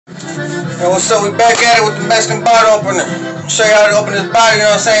And what's up? We back at it with the Mexican bottle opener. Show you how to open this bottle, you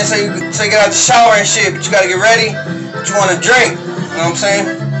know what I'm saying? So you get out the shower and shit, but you gotta get ready. What you wanna drink, you know what I'm saying?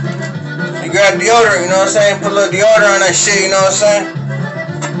 You grab deodorant, you know what I'm saying? Put a little deodorant on that shit, you know what I'm saying?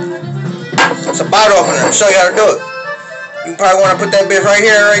 It's a bottle opener. I'll show you how to do it. You probably wanna put that bitch right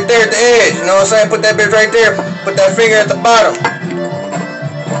here, right there at the edge, you know what I'm saying? Put that bitch right there. Put that finger at the bottom.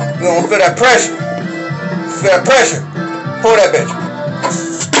 You gonna feel that pressure. Feel that pressure. Pull that bitch.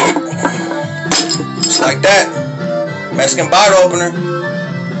 Just like that. Mexican bottle opener.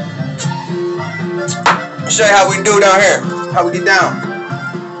 I'll show you how we do down here. How we get down.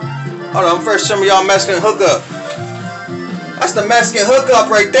 Hold on, first some of y'all Mexican hookup. That's the Mexican hookup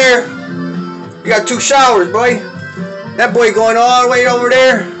right there. You got 2 showers, boy. That boy going all the way over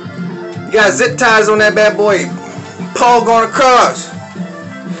there. You got zip ties on that bad boy. Pole going across.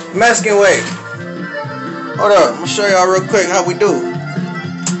 Mexican way. Hold up, I'm gonna show y'all real quick how we do.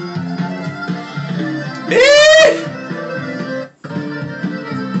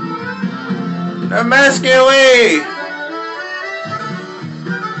 The Mexican way.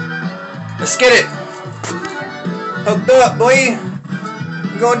 Let's get it. Hooked up, boy.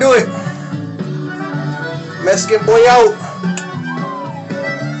 You gonna do it. Mexican boy out.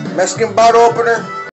 Mexican bottle opener.